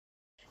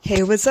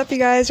Hey, what's up, you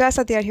guys?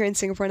 Rasati out here in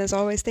Singapore, and as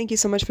always, thank you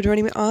so much for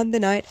joining me on the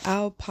Night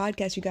Owl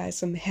podcast, you guys.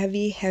 Some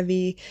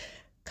heavy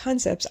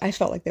concepts. I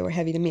felt like they were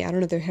heavy to me. I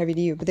don't know if they're heavy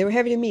to you, but they were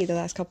heavy to me the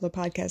last couple of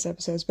podcast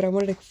episodes. But I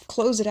wanted to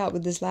close it out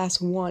with this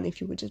last one. If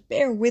you would just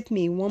bear with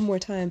me one more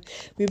time.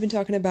 We've been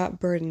talking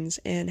about burdens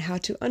and how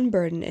to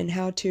unburden and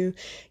how to,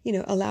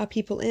 allow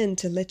people in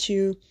to let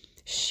you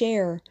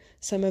share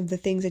some of the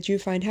things that you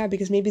find hard,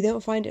 because maybe they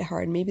don't find it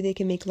hard. Maybe they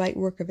can make light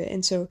work of it.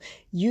 And so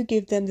you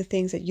give them the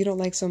things that you don't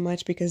like so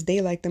much because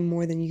they like them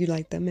more than you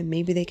like them, and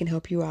maybe they can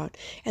help you out.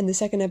 And the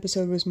second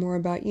episode was more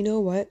about,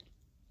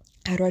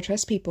 how do I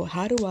trust people?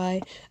 How do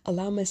I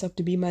allow myself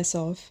to be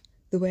myself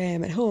the way I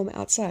am at home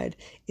outside?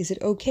 Is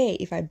it okay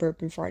if I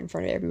burp and fart in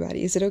front of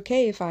everybody? Is it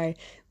okay if I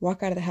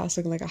walk out of the house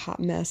looking like a hot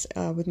mess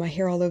with my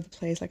hair all over the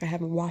place, like I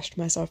haven't washed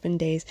myself in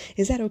days?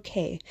 Is that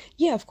okay?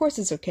 Yeah, of course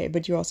it's okay,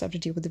 but you also have to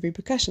deal with the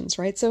repercussions,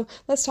 right? So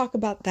let's talk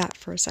about that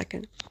for a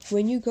second.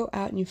 When you go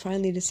out and you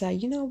finally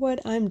decide, you know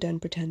what, I'm done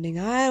pretending.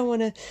 I don't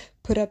want to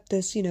put up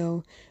this,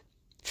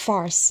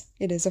 farce.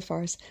 It is a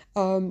farce.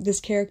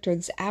 This character,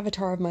 this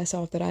avatar of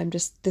myself, that I'm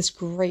just this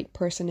great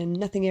person and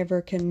nothing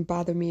ever can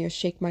bother me or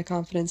shake my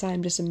confidence.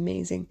 I'm just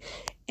amazing.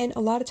 And a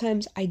lot of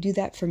times I do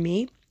that for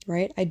me,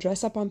 right? I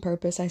dress up on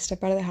purpose. I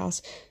step out of the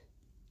house,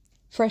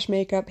 fresh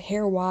makeup,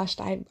 hair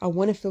washed. I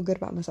want to feel good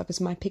about myself. It's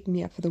my pick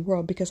me up for the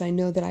world, because I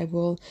know that I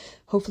will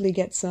hopefully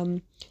get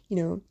some,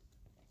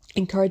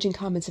 encouraging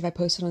comments if I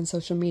post it on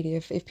social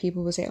media. If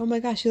people will say, oh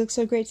my gosh, you look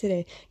so great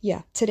today.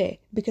 Yeah,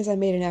 today, because I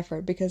made an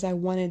effort, because I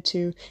wanted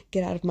to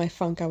get out of my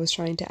funk. I was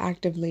trying to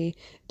actively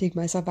dig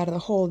myself out of the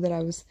hole that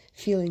I was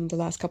feeling the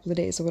last couple of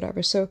days or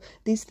whatever. So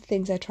these are the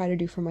things I try to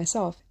do for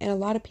myself. And a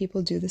lot of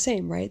people do the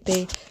same, right?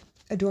 They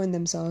adorn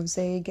themselves,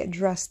 they get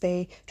dressed,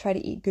 they try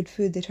to eat good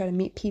food, they try to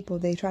meet people,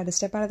 they try to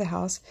step out of the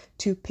house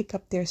to pick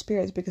up their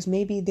spirits, because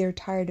maybe they're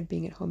tired of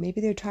being at home, maybe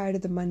they're tired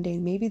of the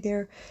mundane, maybe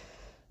they're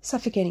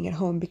suffocating at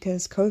home,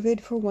 because COVID,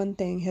 for one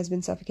thing, has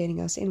been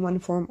suffocating us in one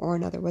form or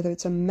another, whether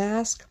it's a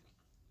mask,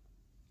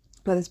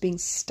 whether it's being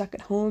stuck at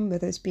home,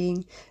 whether it's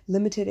being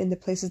limited in the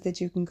places that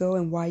you can go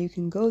and why you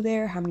can go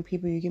there, how many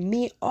people you can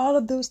meet, all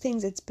of those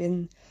things. It's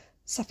been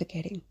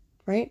suffocating,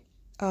 right?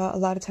 A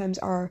lot of times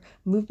our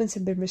movements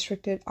have been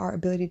restricted, our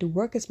ability to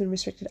work has been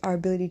restricted, our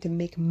ability to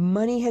make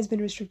money has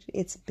been restricted.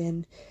 It's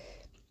been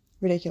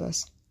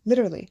ridiculous,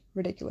 literally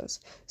ridiculous.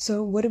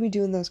 So what do we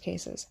do in those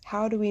cases?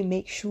 How do we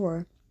make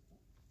sure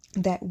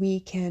that we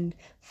can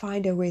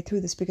find our way through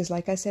this? Because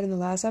like I said in the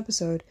last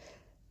episode,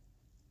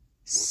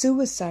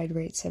 suicide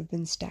rates have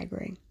been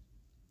staggering,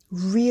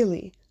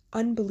 really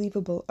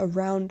unbelievable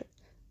around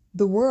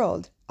the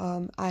world.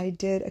 I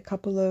did a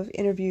couple of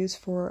interviews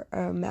for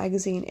a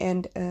magazine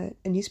and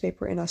a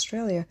newspaper in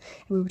Australia,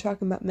 and we were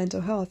talking about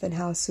mental health and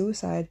how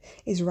suicide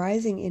is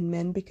rising in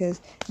men because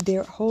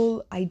their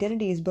whole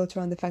identity is built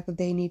around the fact that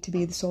they need to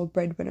be the sole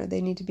breadwinner. They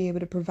need to be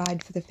able to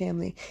provide for the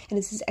family. And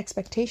it's this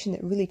expectation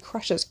that really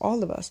crushes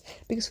all of us,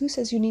 because who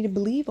says you need to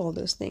believe all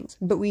those things?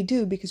 But we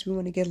do, because we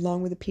want to get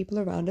along with the people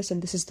around us,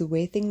 and this is the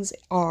way things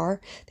are.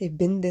 They've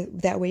been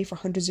that way for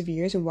hundreds of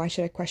years, and why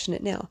should I question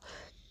it now?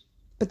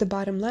 But the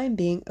bottom line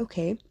being,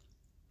 okay,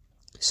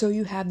 so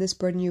you have this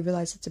burden, you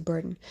realize it's a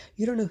burden.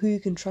 You don't know who you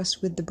can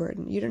trust with the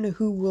burden. You don't know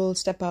who will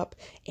step up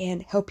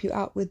and help you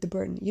out with the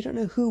burden. You don't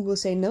know who will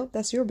say, no,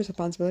 that's your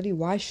responsibility.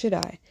 Why should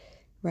I?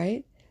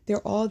 Right? There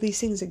are all these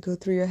things that go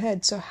through your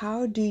head. So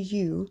how do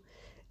you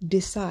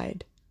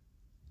decide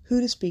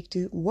who to speak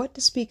to, what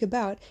to speak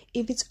about,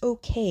 if it's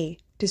okay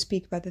to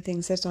speak about the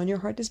things that's on your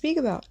heart to speak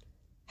about?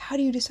 How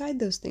do you decide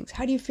those things?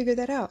 How do you figure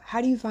that out?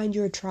 How do you find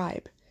your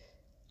tribe?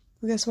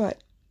 Well, guess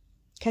what?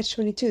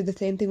 Catch-22, the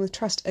same thing with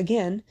trust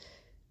again.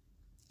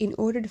 In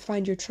order to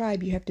find your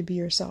tribe, you have to be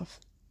yourself,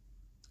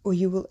 or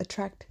you will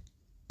attract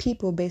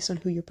people based on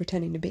who you're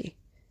pretending to be.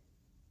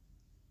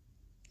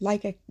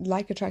 Like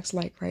attracts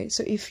like, right?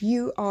 So if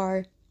you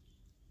are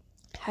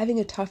having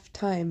a tough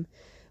time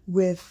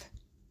with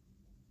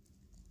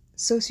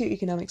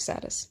socioeconomic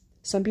status,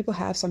 some people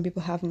have, some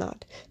people have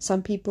not.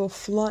 Some people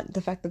flaunt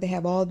the fact that they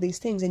have all of these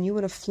things, and you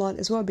want to flaunt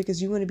as well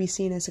because you want to be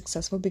seen as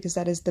successful, because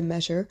that is the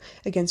measure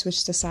against which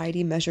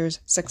society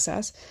measures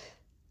success.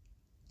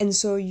 And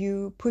so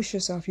you push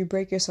yourself, you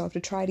break yourself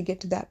to try to get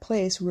to that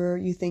place where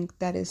you think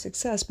that is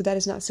success, but that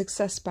is not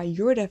success by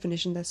your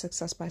definition, that's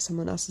success by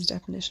someone else's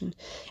definition.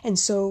 And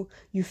so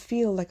you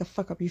feel like a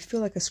fuck up, you feel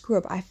like a screw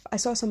up. I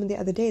saw someone the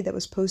other day that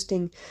was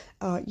posting,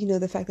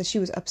 the fact that she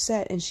was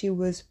upset and she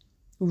was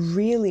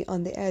really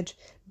on the edge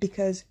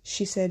because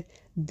she said,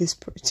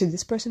 to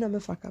this person I'm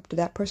a fuck up, to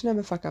that person I'm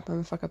a fuck up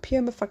here,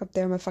 I'm a fuck up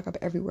there, I'm a fuck up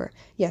everywhere.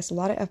 Yes, a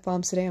lot of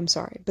F-bombs today, I'm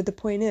sorry. But the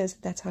point is,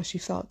 that's how she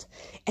felt.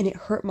 And it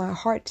hurt my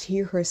heart to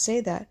hear her say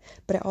that.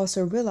 But I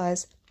also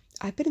realized,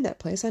 I've been in that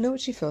place, I know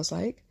what she feels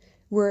like,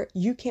 where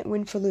you can't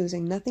win for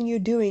losing. Nothing you're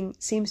doing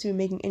seems to be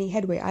making any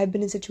headway. I've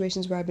been in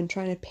situations where I've been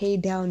trying to pay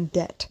down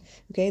debt.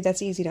 Okay,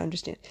 that's easy to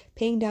understand.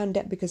 Paying down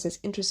debt because there's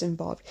interest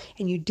involved.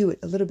 And you do it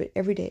a little bit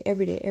every day,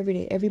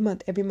 every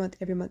month.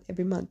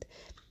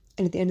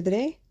 And at the end of the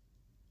day,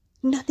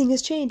 nothing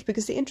has changed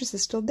because the interest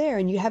is still there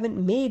and you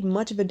haven't made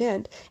much of a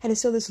dent, and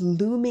it's still this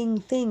looming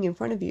thing in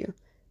front of you.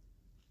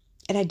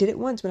 And I did it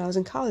once when I was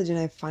in college, and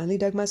I finally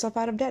dug myself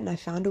out of debt, and I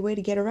found a way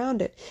to get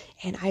around it.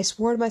 And I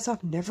swore to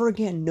myself, never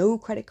again, no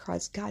credit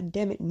cards, god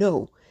damn it,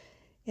 no.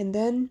 And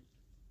then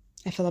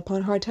I fell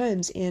upon hard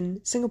times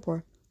in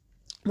Singapore,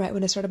 right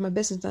when I started my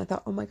business, and I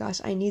thought, oh my gosh,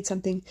 I need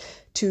something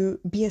to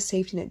be a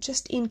safety net,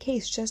 just in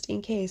case, just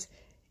in case.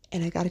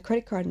 And I got a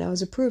credit card, and I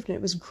was approved, and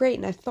it was great,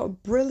 and I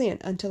felt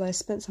brilliant until I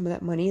spent some of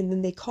that money. And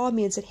then they called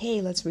me and said,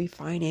 hey, let's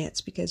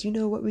refinance, because you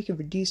know what, we could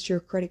reduce your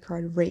credit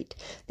card rate,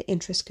 the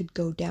interest could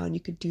go down, you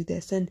could do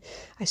this. And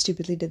I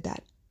stupidly did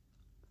that,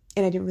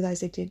 and I didn't realize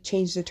they did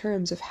change the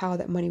terms of how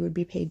that money would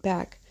be paid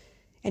back,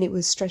 and it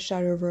was stretched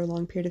out over a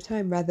long period of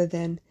time rather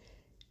than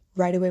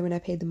right away when I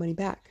paid the money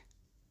back.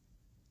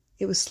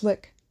 It was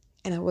slick,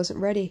 and I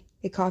wasn't ready.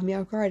 It caught me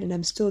off guard, and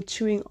I'm still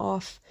chewing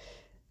off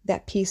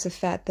that piece of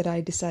fat that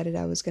I decided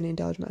I was going to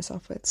indulge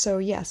myself with. So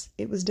yes,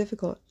 it was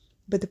difficult.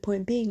 But the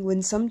point being,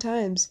 when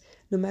sometimes,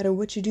 no matter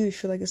what you do, you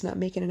feel like it's not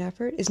making an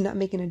effort, it's not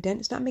making a dent,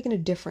 it's not making a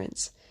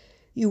difference,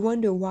 you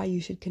wonder why you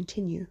should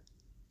continue.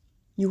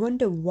 You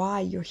wonder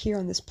why you're here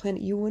on this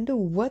planet. You wonder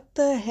what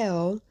the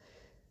hell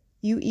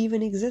you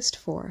even exist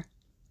for.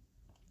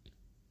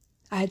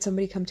 I had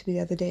somebody come to me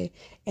the other day,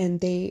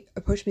 and they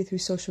approached me through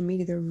social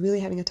media. They were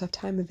really having a tough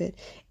time of it.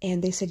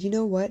 And they said, you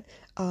know what?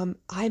 I'm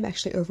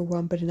actually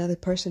overwhelmed, but another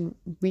person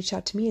reached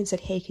out to me and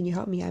said, hey, can you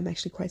help me? I'm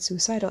actually quite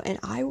suicidal. And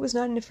I was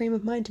not in a frame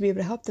of mind to be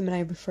able to help them, and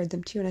I referred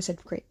them to you. And I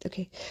said, great,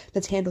 okay,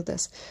 let's handle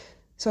this.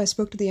 So I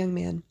spoke to the young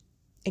man,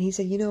 and he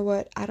said, you know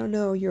what? I don't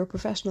know. You're a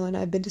professional, and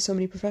I've been to so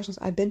many professionals.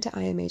 I've been to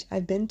IMH.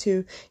 I've been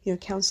to,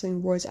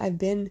 counseling wards. I've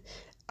been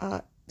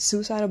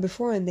suicidal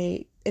before, and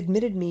they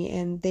admitted me,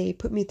 and they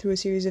put me through a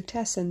series of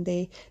tests, and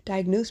they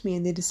diagnosed me,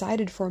 and they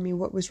decided for me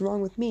what was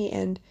wrong with me,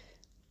 and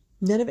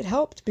none of it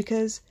helped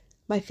because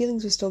my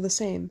feelings were still the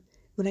same.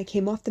 When I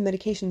came off the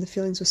medication, the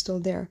feelings were still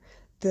there.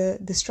 The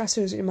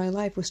stressors in my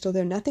life were still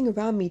there. Nothing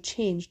around me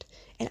changed,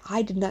 and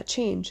I did not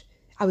change.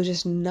 I was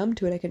just numb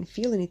to it. I couldn't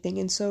feel anything,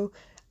 and so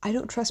I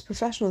don't trust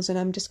professionals, and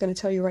I'm just going to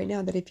tell you right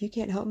now that if you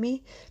can't help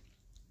me,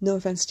 no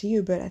offense to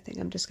you, but I think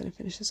I'm just going to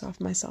finish this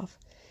off myself.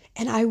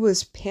 And I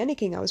was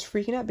panicking. I was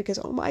freaking out because,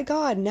 oh my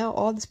God, now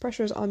all this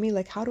pressure is on me.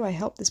 Like, how do I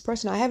help this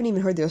person? I haven't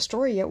even heard their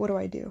story yet. What do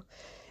I do?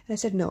 And I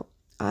said, no,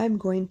 I'm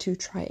going to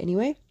try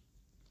anyway.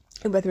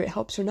 And whether it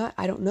helps or not,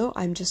 I don't know.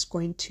 I'm just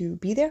going to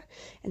be there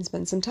and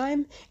spend some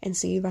time and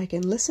see if I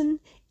can listen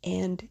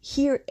and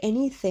hear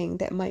anything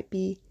that might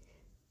be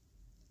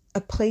a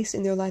place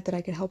in their life that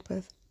I could help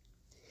with.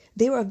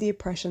 They were of the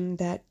impression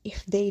that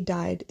if they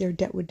died, their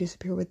debt would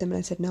disappear with them. And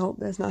I said, no,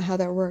 that's not how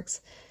that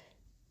works.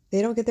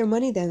 They don't get their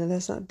money then, and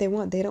that's not what they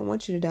want. They don't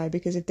want you to die,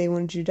 because if they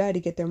wanted you to die to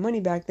get their money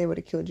back, they would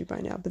have killed you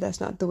by now. But that's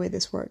not the way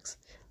this works.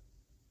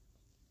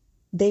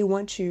 They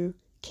want you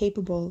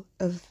capable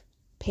of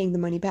paying the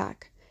money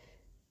back.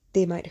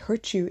 They might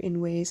hurt you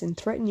in ways and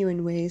threaten you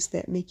in ways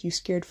that make you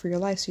scared for your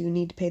life, so you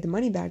need to pay the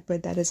money back,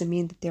 but that doesn't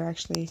mean that they're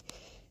actually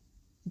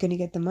going to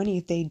get the money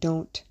if they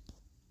don't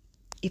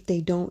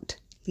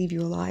leave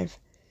you alive.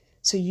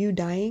 So you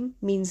dying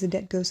means the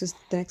debt goes to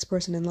the next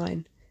person in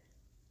line.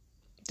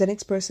 The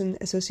next person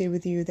associated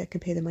with you that could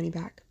pay the money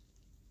back.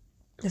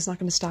 That's not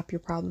going to stop your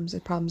problems.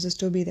 The problems will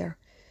still be there.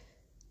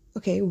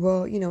 Okay,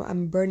 well,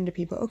 I'm a burden to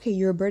people. Okay,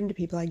 you're a burden to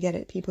people. I get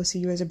it. People see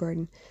you as a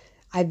burden.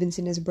 I've been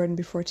seen as a burden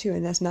before too,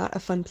 and that's not a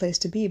fun place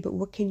to be. But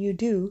what can you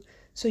do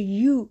so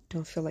you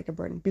don't feel like a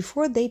burden?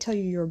 Before they tell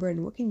you you're a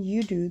burden, what can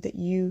you do that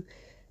you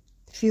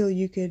feel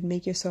you could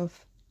make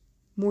yourself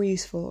more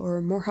useful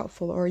or more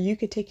helpful, or you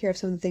could take care of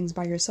some of the things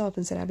by yourself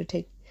instead of having to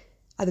take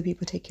other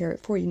people take care of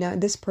it for you. Now,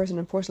 this person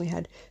unfortunately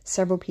had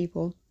several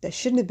people that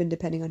shouldn't have been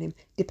depending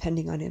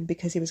on him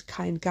because he was a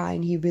kind guy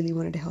and he really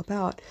wanted to help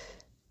out.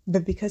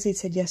 But because he'd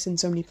said yes in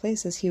so many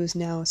places, he was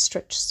now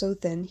stretched so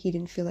thin, he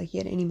didn't feel like he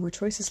had any more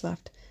choices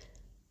left.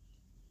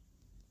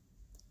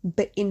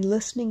 But in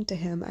listening to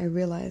him, I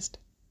realized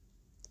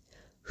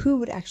who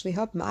would actually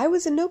help him. I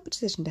was in no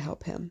position to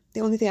help him.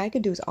 The only thing I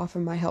could do was offer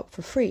my help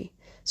for free,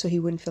 so he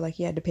wouldn't feel like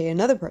he had to pay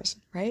another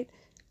person, right?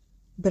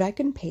 But I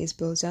couldn't pay his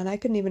bills down. I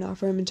couldn't even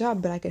offer him a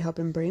job, but I could help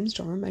him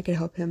brainstorm. I could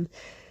help him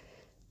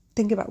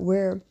think about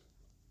where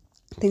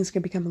things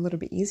could become a little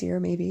bit easier,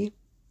 maybe,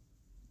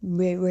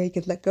 where he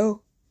could let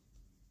go.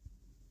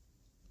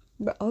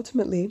 But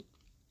ultimately,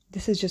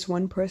 this is just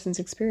one person's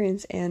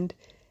experience, and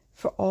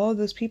for all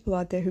those people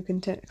out there who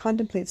can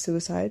contemplate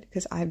suicide,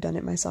 because I've done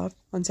it myself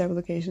on several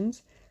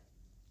occasions,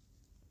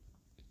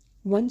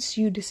 once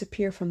you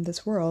disappear from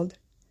this world,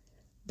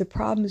 the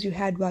problems you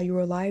had while you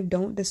were alive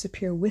don't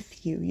disappear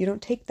with you. You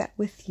don't take that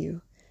with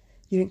you.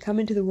 You didn't come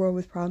into the world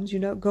with problems. You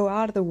don't go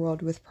out of the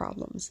world with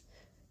problems.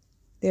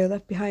 They are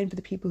left behind for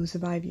the people who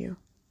survive you.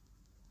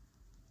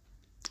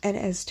 And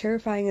as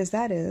terrifying as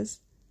that is,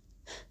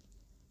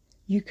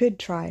 you could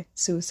try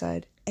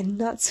suicide and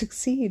not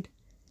succeed.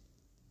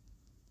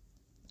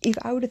 If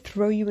I were to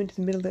throw you into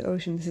the middle of the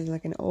ocean, this is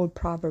like an old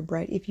proverb,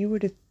 right? If you were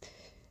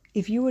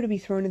to be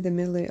thrown in the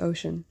middle of the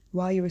ocean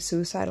while you were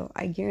suicidal,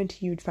 I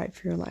guarantee you would fight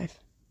for your life.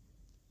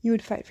 You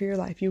would fight for your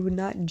life. You would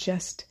not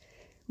just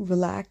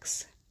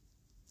relax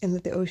and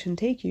let the ocean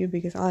take you,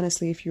 because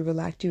honestly, if you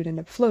relaxed, you would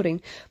end up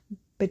floating.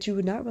 But you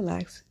would not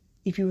relax.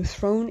 If you were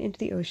thrown into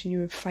the ocean, you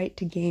would fight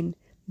to gain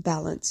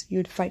balance. You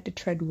would fight to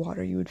tread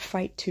water. You would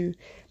fight to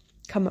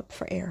come up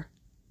for air.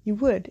 You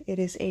would. It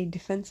is a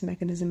defense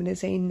mechanism. It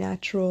is a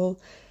natural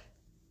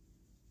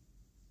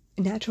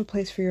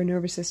place for your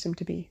nervous system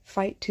to be.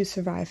 Fight to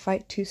survive,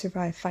 fight to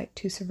survive, fight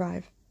to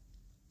survive.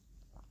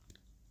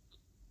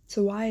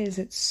 So why is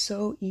it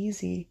so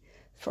easy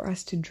for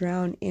us to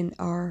drown in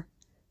our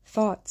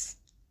thoughts,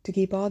 to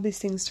keep all these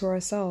things to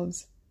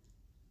ourselves?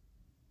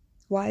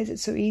 Why is it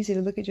so easy to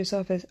look at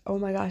yourself as, oh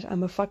my gosh,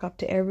 I'm a fuck up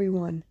to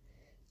everyone.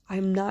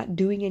 I'm not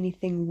doing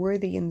anything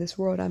worthy in this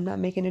world. I'm not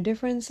making a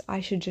difference.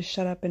 I should just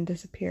shut up and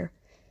disappear.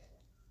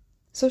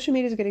 Social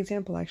media is a good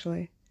example,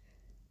 actually.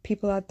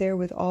 People out there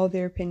with all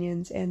their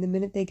opinions, and the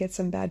minute they get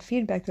some bad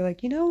feedback, they're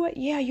like, you know what?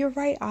 Yeah, you're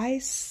right. I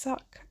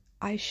suck.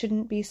 I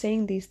shouldn't be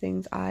saying these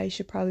things. I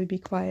should probably be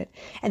quiet.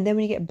 And then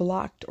when you get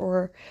blocked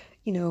or,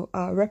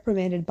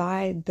 reprimanded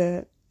by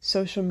the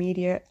social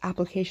media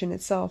application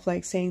itself,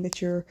 like saying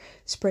that you're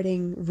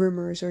spreading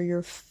rumors or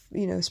you're,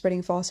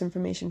 spreading false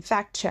information,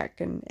 fact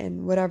check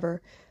and whatever,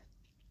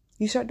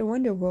 you start to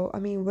wonder, well, I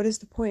mean, what is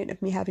the point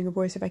of me having a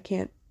voice if I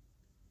can't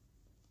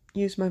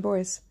use my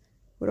voice?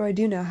 What do I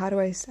do now? How do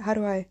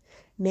I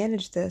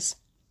manage this?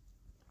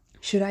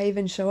 Should I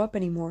even show up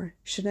anymore?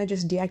 Shouldn't I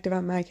just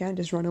deactivate my account,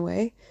 just run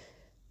away?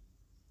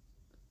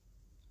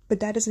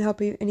 But that doesn't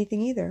help you anything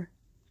either.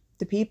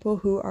 The people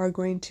who are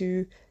going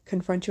to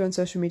confront you on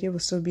social media will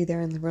still be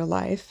there in real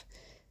life.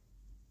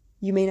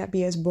 You may not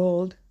be as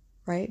bold,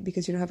 right?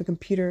 Because you don't have a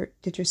computer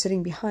that you're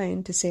sitting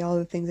behind to say all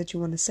the things that you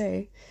want to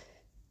say.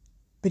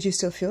 But you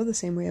still feel the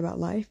same way about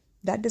life.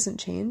 That doesn't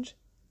change.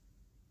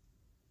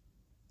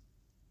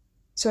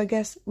 So I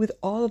guess with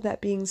all of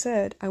that being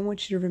said, I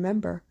want you to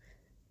remember,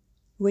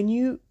 when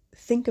you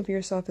think of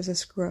yourself as a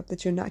screw-up,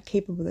 that you're not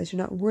capable, that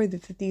you're not worthy,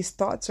 that these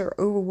thoughts are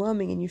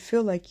overwhelming and you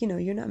feel like,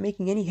 you're not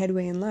making any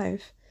headway in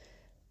life,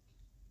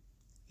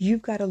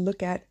 you've got to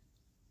look at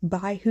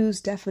by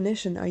whose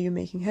definition are you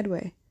making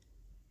headway?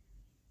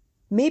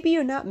 Maybe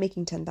you're not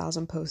making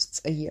 10,000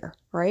 posts a year,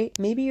 right?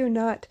 Maybe you're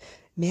not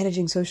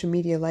managing social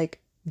media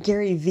like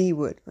Gary Vee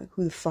would. Like,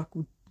 who the fuck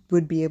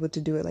would be able to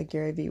do it like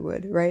Gary Vee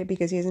would, right?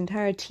 Because he has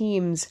entire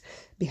teams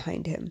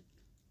behind him.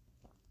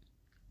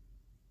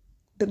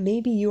 But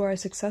maybe you are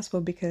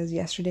successful because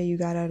yesterday you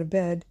got out of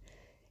bed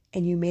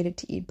and you made it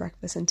to eat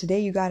breakfast. And today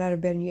you got out of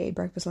bed and you ate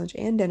breakfast, lunch,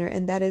 and dinner.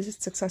 And that is a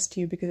success to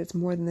you because it's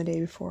more than the day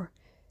before.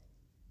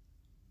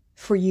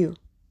 For you,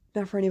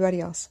 not for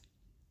anybody else.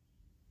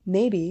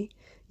 Maybe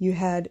you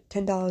had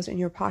 $10 in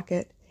your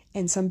pocket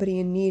and somebody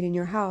in need in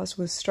your house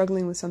was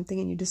struggling with something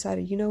and you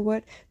decided, you know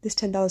what, this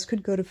 $10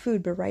 could go to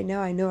food, but right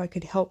now I know I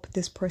could help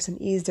this person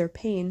ease their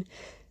pain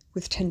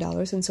with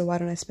 $10, and so why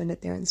don't I spend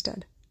it there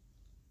instead?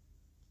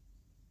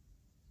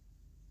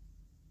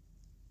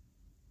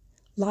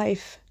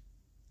 Life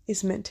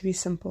is meant to be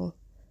simple,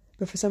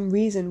 but for some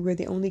reason we're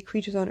the only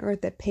creatures on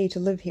earth that pay to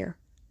live here.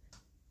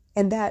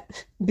 And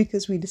that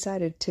because we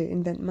decided to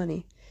invent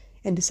money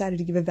and decided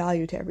to give a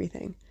value to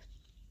everything.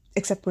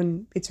 Except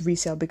when it's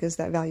resale, because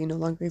that value no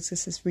longer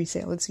exists as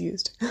resale, it's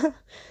used.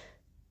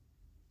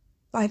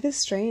 Life is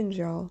strange,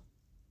 y'all.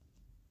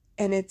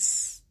 And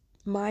it's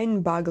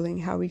mind-boggling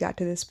how we got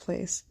to this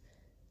place.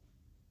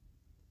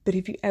 But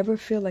if you ever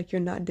feel like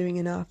you're not doing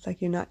enough,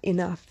 like you're not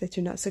enough, that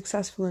you're not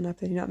successful enough,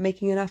 that you're not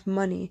making enough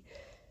money,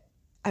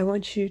 I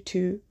want you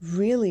to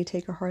really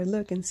take a hard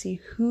look and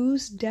see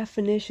whose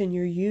definition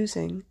you're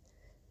using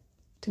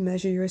to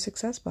measure your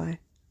success by.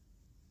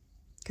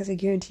 Because I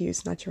guarantee you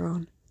it's not your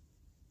own.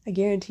 I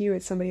guarantee you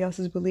it's somebody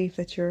else's belief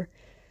that you're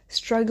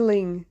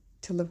struggling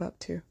to live up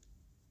to.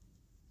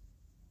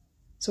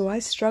 So why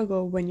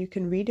struggle when you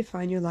can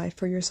redefine your life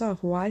for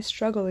yourself? Why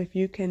struggle if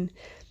you can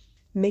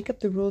make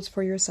up the rules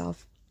for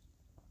yourself?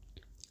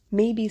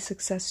 Maybe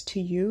success to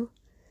you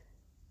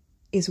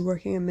is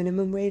working a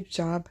minimum wage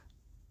job,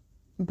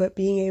 but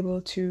being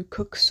able to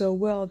cook so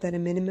well that a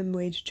minimum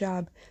wage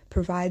job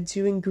provides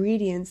you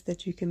ingredients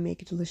that you can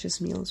make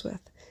delicious meals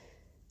with.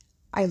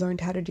 I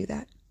learned how to do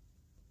that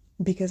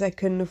because I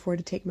couldn't afford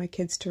to take my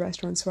kids to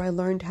restaurants, so I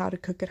learned how to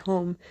cook at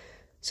home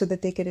so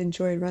that they could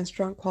enjoy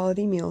restaurant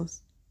quality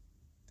meals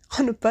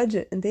on a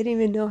budget, and they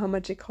didn't even know how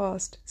much it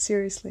cost.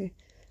 Seriously.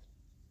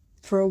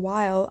 For a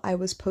while, I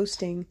was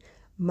posting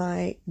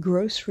my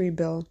grocery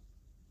bill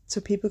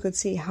so people could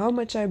see how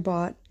much I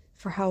bought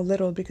for how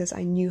little, because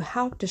I knew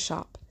how to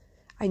shop.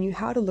 I knew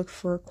how to look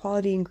for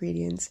quality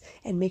ingredients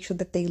and make sure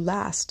that they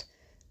last.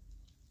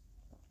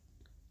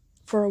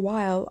 For a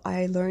while,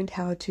 I learned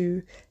how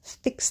to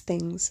fix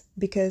things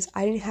because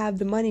I didn't have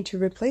the money to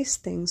replace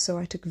things, so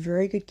I took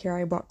very good care.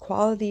 I bought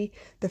quality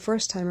the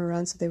first time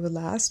around so they would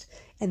last,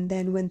 and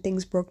then when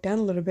things broke down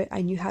a little bit,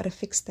 I knew how to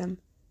fix them.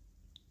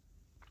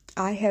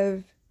 I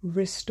have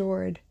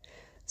restored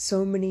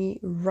so many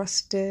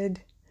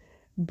rusted,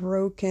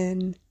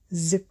 broken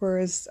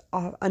zippers,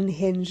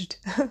 unhinged,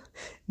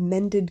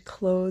 mended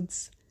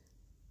clothes,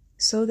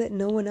 so that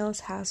no one else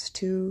has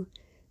to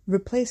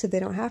replace it. They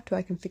don't have to.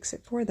 I can fix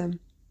it for them.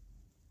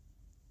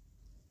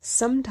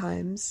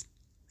 Sometimes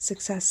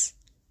success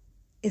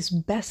is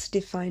best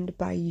defined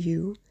by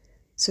you,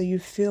 so you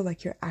feel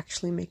like you're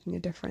actually making a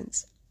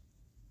difference.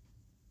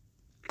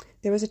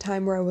 There was a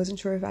time where I wasn't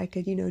sure if I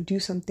could, do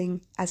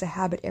something as a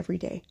habit every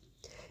day.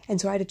 And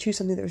so I had to choose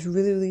something that was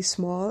really, really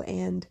small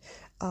and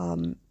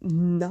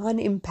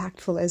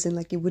non-impactful, as in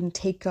like it wouldn't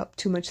take up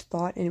too much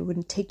thought and it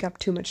wouldn't take up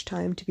too much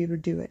time to be able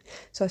to do it.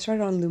 So I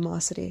started on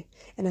Lumosity,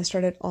 and I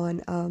started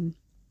on,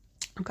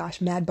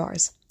 Mad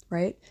Bars,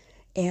 right?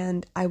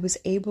 And I was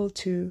able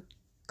to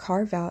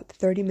carve out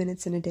 30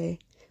 minutes in a day,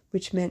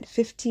 which meant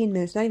 15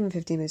 minutes, not even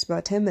 15 minutes,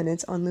 about 10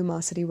 minutes on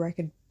Lumosity where I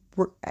could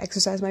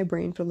exercise my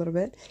brain for a little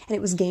bit. And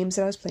it was games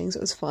that I was playing, so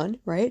it was fun,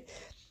 right?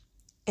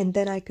 And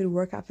then I could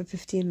work out for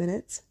 15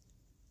 minutes.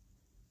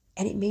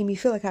 And it made me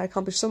feel like I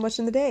accomplished so much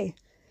in the day.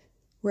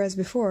 Whereas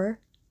before,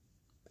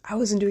 I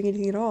wasn't doing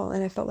anything at all.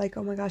 And I felt like,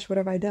 oh my gosh, what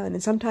have I done?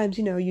 And sometimes,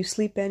 you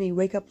sleep in, you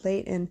wake up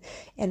late, and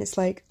it's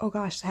like, oh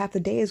gosh, half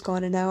the day is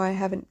gone and now I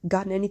haven't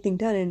gotten anything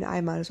done and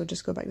I might as well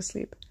just go back to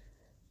sleep.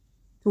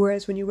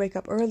 Whereas when you wake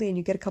up early and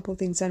you get a couple of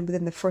things done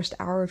within the first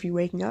hour of you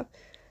waking up,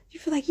 you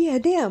feel like, yeah,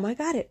 damn, I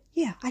got it.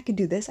 Yeah, I could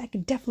do this. I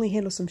could definitely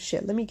handle some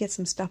shit. Let me get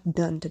some stuff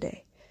done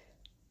today.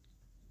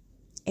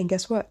 And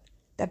guess what?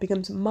 That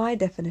becomes my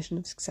definition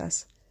of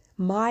success,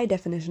 my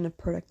definition of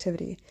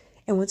productivity.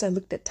 And once I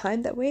looked at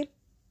time that way,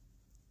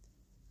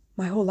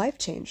 my whole life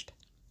changed.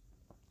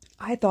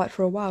 I thought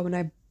for a while when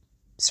I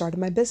started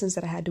my business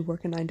that I had to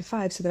work a 9 to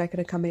 5 so that I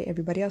could accommodate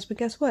everybody else. But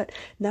guess what?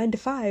 9 to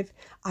 5,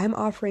 I'm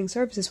offering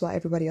services while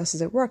everybody else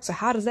is at work. So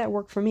how does that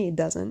work for me? It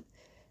doesn't.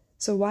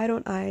 So why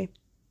don't I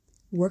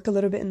work a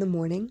little bit in the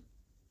morning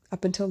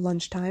up until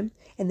lunchtime,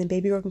 and then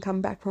baby girl can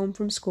come back home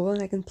from school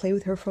and I can play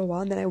with her for a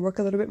while, and then I work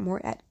a little bit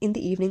more in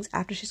the evenings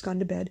after she's gone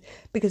to bed,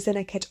 because then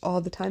I catch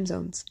all the time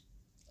zones.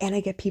 And I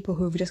get people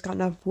who have just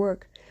gotten off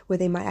work where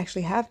they might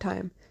actually have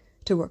time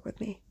to work with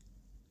me.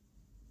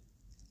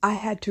 I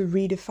had to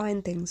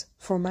redefine things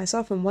for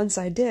myself, and once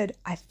I did,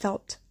 I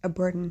felt a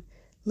burden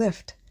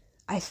lift.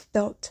 I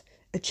felt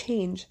a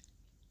change.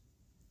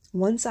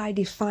 Once I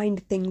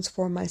defined things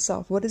for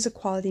myself, what is a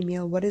quality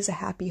meal? What is a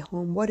happy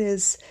home? What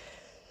is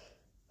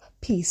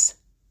peace?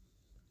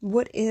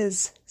 What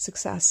is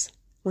success?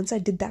 Once I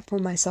did that for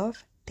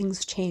myself,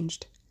 things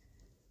changed.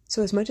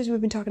 So as much as we've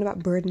been talking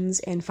about burdens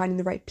and finding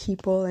the right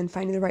people and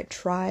finding the right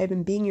tribe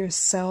and being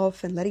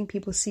yourself and letting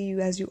people see you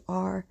as you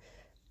are,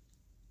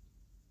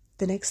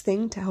 the next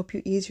thing to help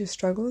you ease your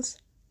struggles,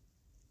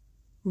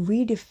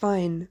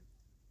 redefine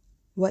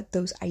what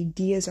those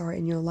ideas are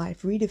in your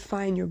life.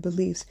 Redefine your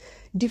beliefs.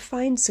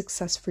 Define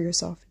success for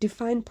yourself.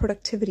 Define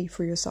productivity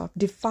for yourself.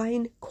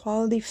 Define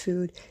quality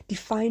food.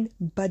 Define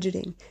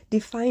budgeting.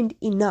 Define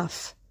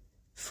enough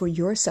for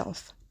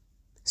yourself,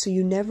 so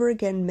you never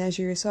again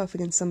measure yourself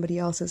against somebody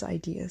else's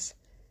ideas.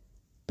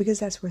 Because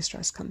that's where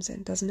stress comes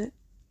in, doesn't it?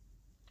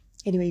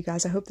 Anyway, you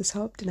guys, I hope this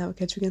helped, and I will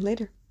catch you again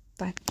later.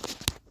 Bye.